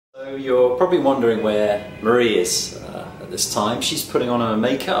So you're probably wondering where Marie is at this time. She's putting on her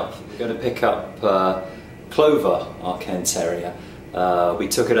makeup. We're going to pick up Clover, our Cairn Terrier. We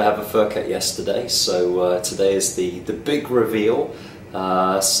took her to have a fur cut yesterday, so today is the big reveal.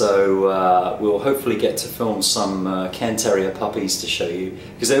 We'll hopefully get to film some Cairn Terrier puppies to show you,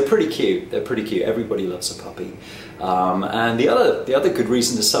 because they're pretty cute. They're pretty cute. Everybody loves a puppy. And the other good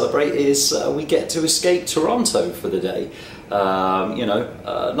reason to celebrate is we get to escape Toronto for the day.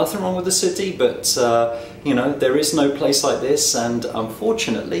 Nothing wrong with the city, but there is no place like this, and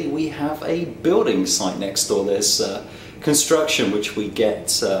unfortunately we have a building site next door. There's construction which we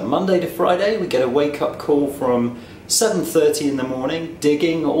get Monday to Friday. We get a wake-up call from 7:30 in the morning,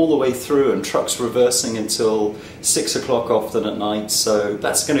 digging all the way through, and trucks reversing until 6 o'clock often at night. So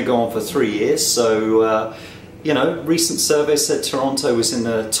that's going to go on for 3 years. So recent survey said Toronto was in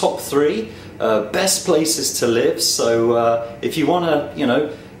the top 3 best places to live. So if you want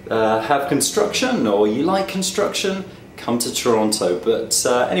to have construction, or you like construction, come to Toronto. But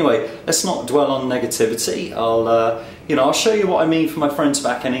anyway, let's not dwell on negativity. I'll show you what I mean for my friends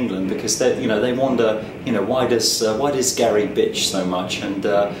back in England, because they wonder, why does Gary bitch so much? And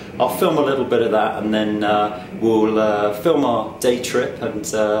I'll film a little bit of that, and then we'll film our day trip, and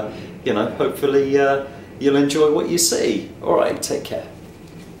hopefully you'll enjoy what you see. All right, take care.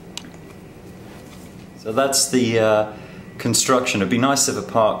 So that's the construction. It'd be nice if a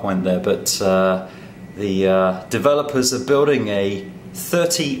park went there, but the developers are building a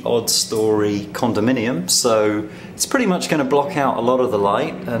 30-odd story condominium, so it's pretty much going to block out a lot of the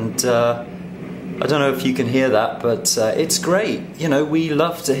light, and I don't know if you can hear that, but it's great. We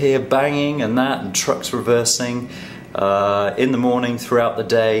love to hear banging and that, and trucks reversing in the morning, throughout the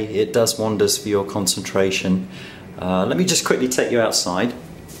day. It does wonders for your concentration. Let me just quickly take you outside.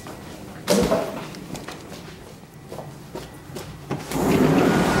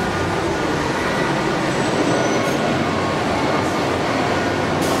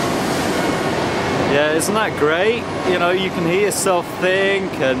 Yeah, isn't that great? You can hear yourself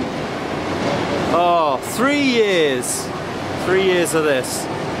think, and oh, 3 years. 3 years of this.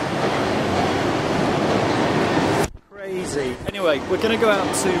 Crazy. Anyway, we're going to go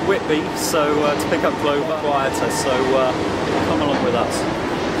out to Whitby, so to pick up Clover, quieter, so come along with us.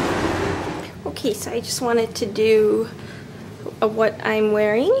 Okay, so I just wanted to do what I'm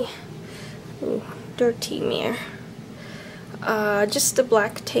wearing. Ooh, dirty mirror. Just a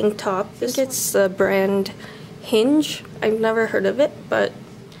black tank top. I think it's the brand Hinge. I've never heard of it, but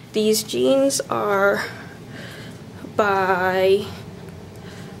these jeans are by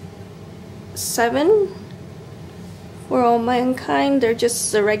 7 for all mankind. They're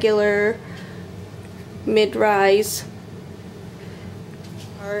just the regular mid-rise.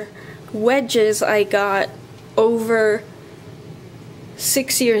 Wedges I got over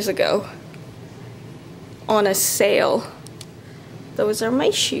 6 years ago on a sale. Those are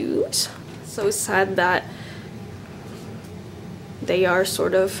my shoes. So sad that they are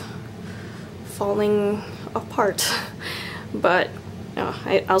sort of falling apart, but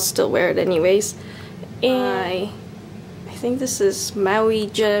I'll still wear it anyways. And I think this is Maui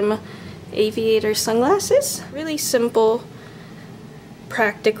Jim aviator sunglasses. Really simple,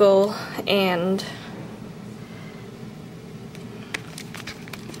 practical, and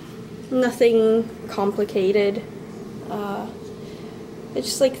nothing complicated. It's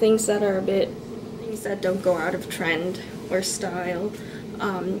just like things that are things that don't go out of trend or style.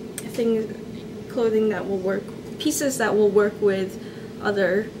 Clothing that will work, pieces that will work with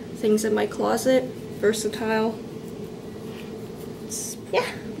other things in my closet. Versatile. Yeah,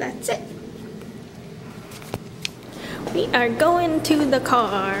 that's it. We are going to the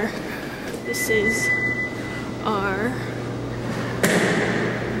car. This is our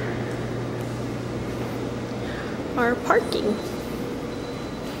parking.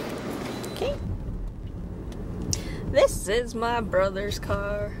 Okay. This is my brother's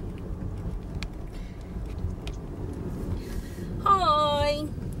car. Hi.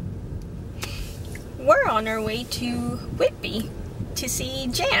 We're on our way to Whitby to see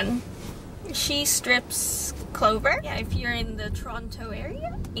Jan. She strips Clover. Yeah, if you're in the Toronto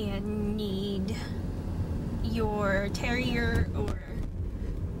area and need your terrier or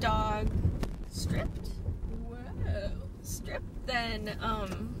dog stripped, then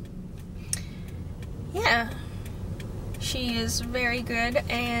yeah, she is very good,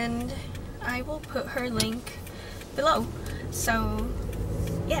 and I will put her link below. So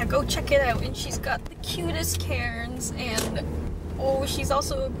yeah, go check it out. And she's got the cutest cairns, and oh, she's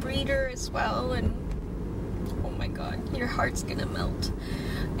also a breeder as well, and oh my god, your heart's gonna melt.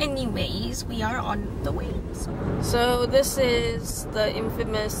 Anyways, we are on the way. So this is the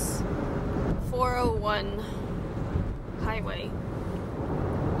infamous 401 highway.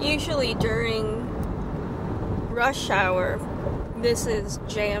 Usually during rush hour, this is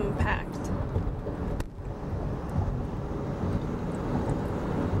jam-packed.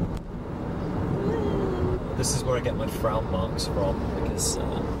 This is where I get my frown marks from, because you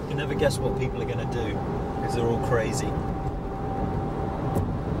can never guess what people are going to do, because they're all crazy.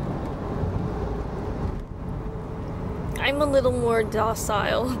 I'm a little more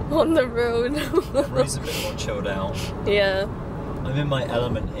docile on the road. Ray's a bit more chilled out. Yeah. I'm in my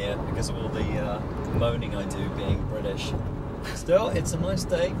element here because of all the moaning I do being British. Still, it's a nice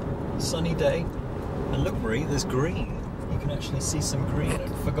day, sunny day. And look, Marie, there's green. You can actually see some green.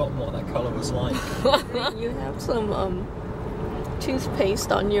 I'd forgotten what that colour was like. You have some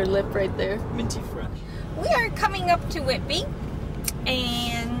toothpaste on your lip right there. Minty fresh. We are coming up to Whitby,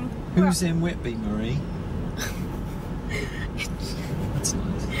 and... Who's in Whitby, Marie? That's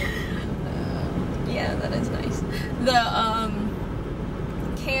nice. Yeah, that is nice. The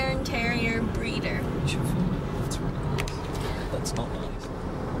Cairn Terrier breeder. You should film it. That's really nice. That's not nice.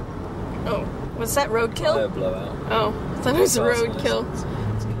 Oh, was that roadkill? Tire blowout. Oh, I thought it was roadkill. Nice.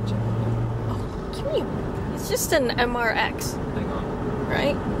 It's a good job. Oh, give me. It's just an MRX, Hang on.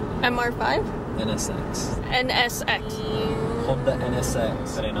 right? MR5? NSX. NSX. Honda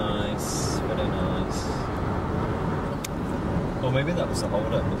NSX. Very nice. Very nice. Or maybe that was the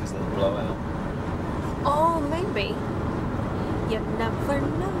holdup because of the blowout. Oh, maybe. You never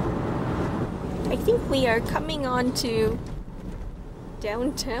know. I think we are coming on to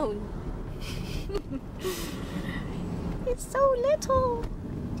downtown. It's so little.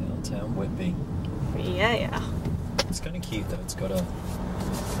 Downtown Whitby. Yeah. It's kind of cute though. It's got a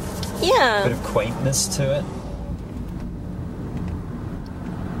Yeah. bit of quaintness to it.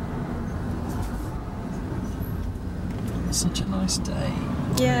 It's such a nice day.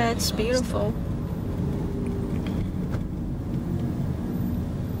 Yeah, Really it's nice beautiful. day.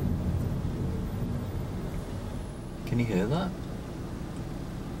 Can you hear that?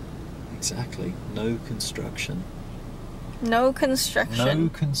 Exactly. No construction. No construction. No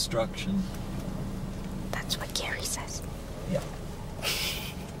construction. That's what Gary says. Yeah.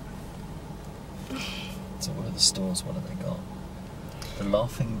 So what are the stores? What have they got? The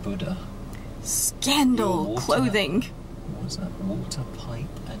Laughing Buddha. Scandal Your water- clothing. What was that? Water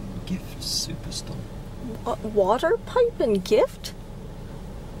pipe and gift superstore. Water pipe and gift?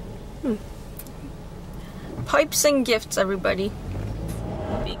 Pipes and gifts, everybody.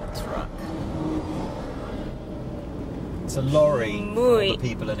 Big truck. It's a lorry Muy. for the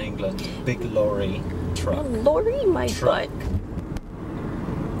people in England. Big lorry truck. Oh, Lori, my Truck. butt.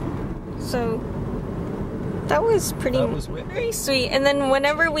 So that was pretty That was Whitby. very sweet. And then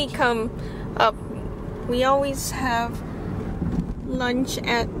whenever we come up, we always have lunch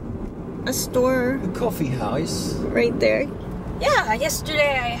at a store The coffee house. right there. Yeah,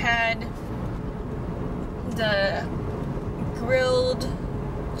 yesterday I had the grilled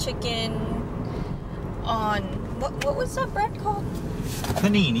chicken on what was that bread called?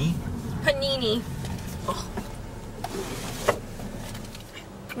 Panini. Panini. Oh.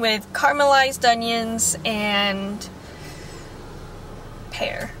 With caramelized onions and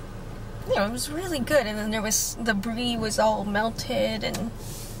pear. Yeah, it was really good. And then there was the brie was all melted and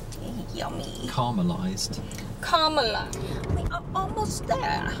yummy. Caramelized. Caramelized. We are almost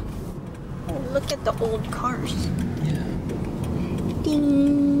there. Oh, look at the old cars. Yeah.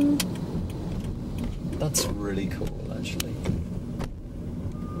 Ding. That's really cool, actually.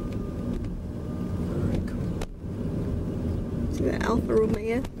 Very cool. See the Alfa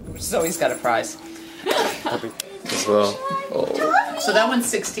Romeo? Zoe's got a prize. As well. Oh. So that one's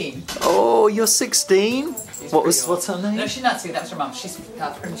 16. Oh, you're 16? What's her name? No, she's not 16. That was her mom. She's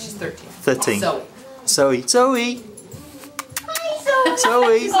 13. 13. Zoe. Zoe.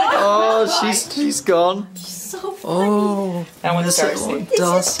 Zoe. Oh, she's gone. So funny. Oh. That one's this Darcy. little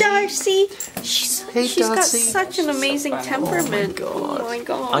This Darcy. is Darcy. She's got Darcy. such an amazing temperament. God. Oh my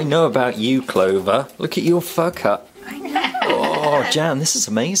god. I know about you, Clover. Look at your fur cut. I know. Oh, Jan, this is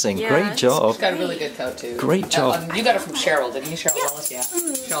amazing. Yeah, Great job. She's got a really good coat too. Great job. You got it from Cheryl, didn't you, Cheryl Wallace? Yeah.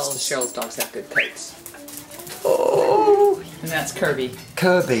 Cheryl's dogs have good coats. Oh, And that's Kirby.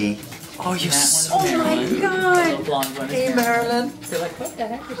 Kirby. Oh, And you're that so... one's Marilyn. my God. The little blonde one is Hey, Marilyn. They're like, what the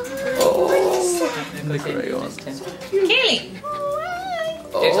heck? Oh, Great one. Kaylee.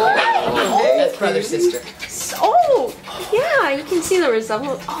 oh. That's brother sister. Oh, yeah, you can see the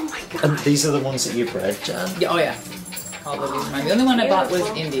resemblance. Oh my god. And these are the ones that you bred, Jan? Yeah, oh yeah. All of these are mine. The only one I bought was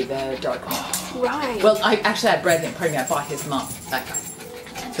Indy, the dark one. Right. Well, I bred him. Pardon me, I bought his mom. That guy.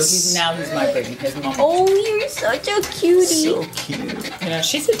 So he's my baby. His mom. Oh, you're such a cutie. So cute. You know,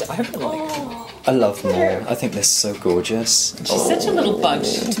 she's adorable. I love them all. I think they're so gorgeous. She's such a little bug.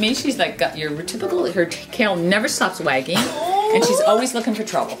 To me, she's like got your typical. Her tail never stops wagging, and she's always looking for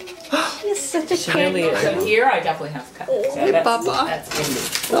trouble. She's such a She really is. So here, I definitely have to cut. So that's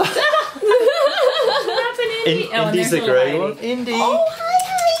Indy. Indy's a grey one. Indy. Oh, hi,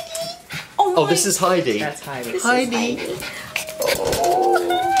 Heidi. Oh, this is Heidi. That's Heidi. Heidi. Oh,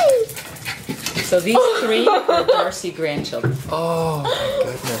 hi. So these three are Darcy grandchildren. Oh my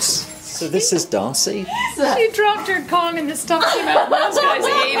goodness. So this is Darcy. She dropped her Kong and the stuff came out. Those guys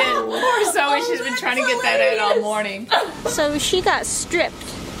ate it. Poor Zoe, she's been trying to get that out all morning. So she got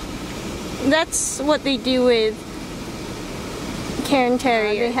stripped. That's what they do with Cairn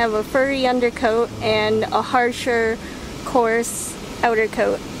Terrier. They have a furry undercoat and a harsher, coarse outer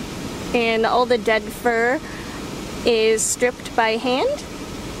coat. And all the dead fur is stripped by hand.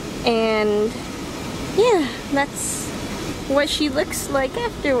 And yeah, that's what she looks like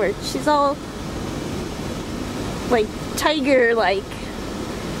afterwards. She's all like tiger-like.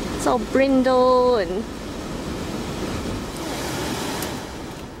 It's all brindle and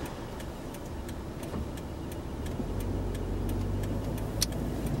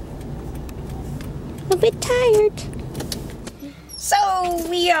a bit tired. So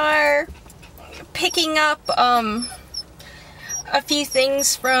we are picking up a few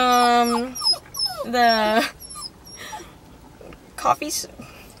things from the coffee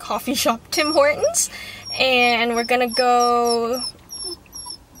shop Tim Hortons, and we're gonna go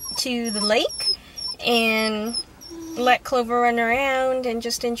to the lake and let Clover run around and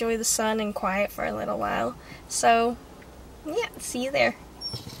just enjoy the sun and quiet for a little while. So yeah, see you there.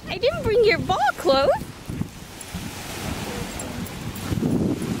 I didn't bring your ball, Chloe.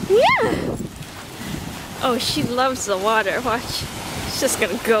 Yeah. Oh, she loves the water. Watch. She's just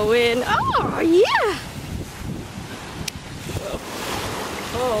gonna go in. Oh, yeah.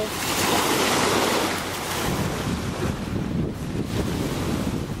 Oh.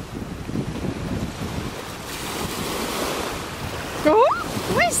 Oh,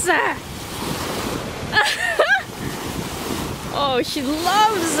 what's that? Oh, she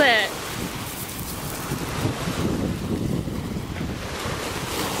loves it.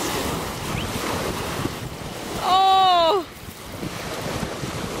 Oh.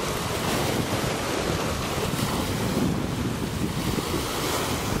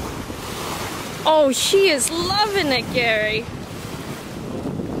 Oh, she is loving it, Gary.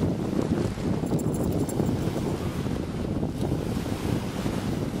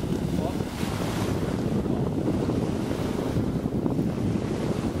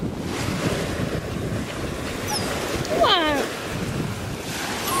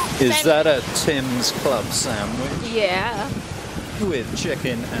 Is that a Tim's Club sandwich? Yeah. With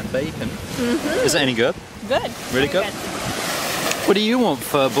chicken and bacon. Mm-hmm. Is it any good? Good. Really good? What do you want,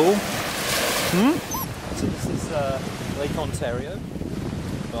 Furball? Hmm? So this is Lake Ontario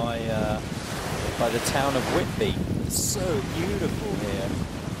by the town of Whitby. It's so beautiful here.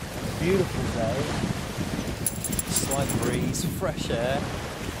 Beautiful day. Slight breeze, fresh air.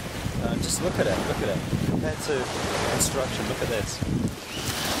 Just look at it, look at it. Compared to construction, look at this.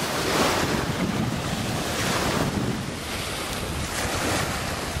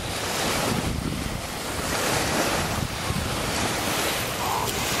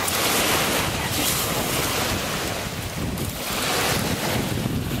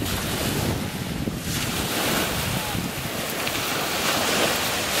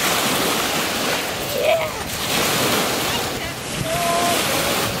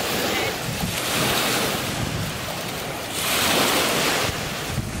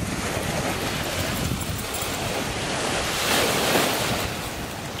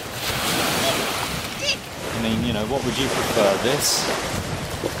 What would you prefer, this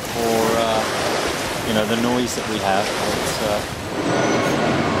or the noise that we have?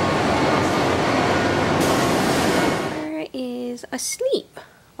 Clara is asleep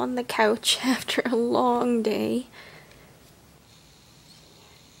on the couch after a long day.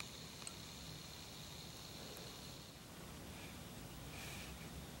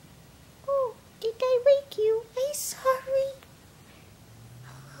 Oh, did I wake you? I'm sorry.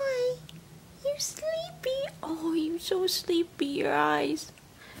 Hi. You sleepy? Oh, you're so sleepy, your eyes.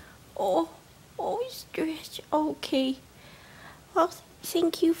 Oh, stretch. Okay. Well,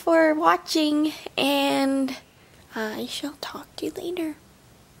 thank you for watching, and I shall talk to you later.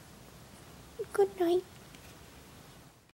 Good night.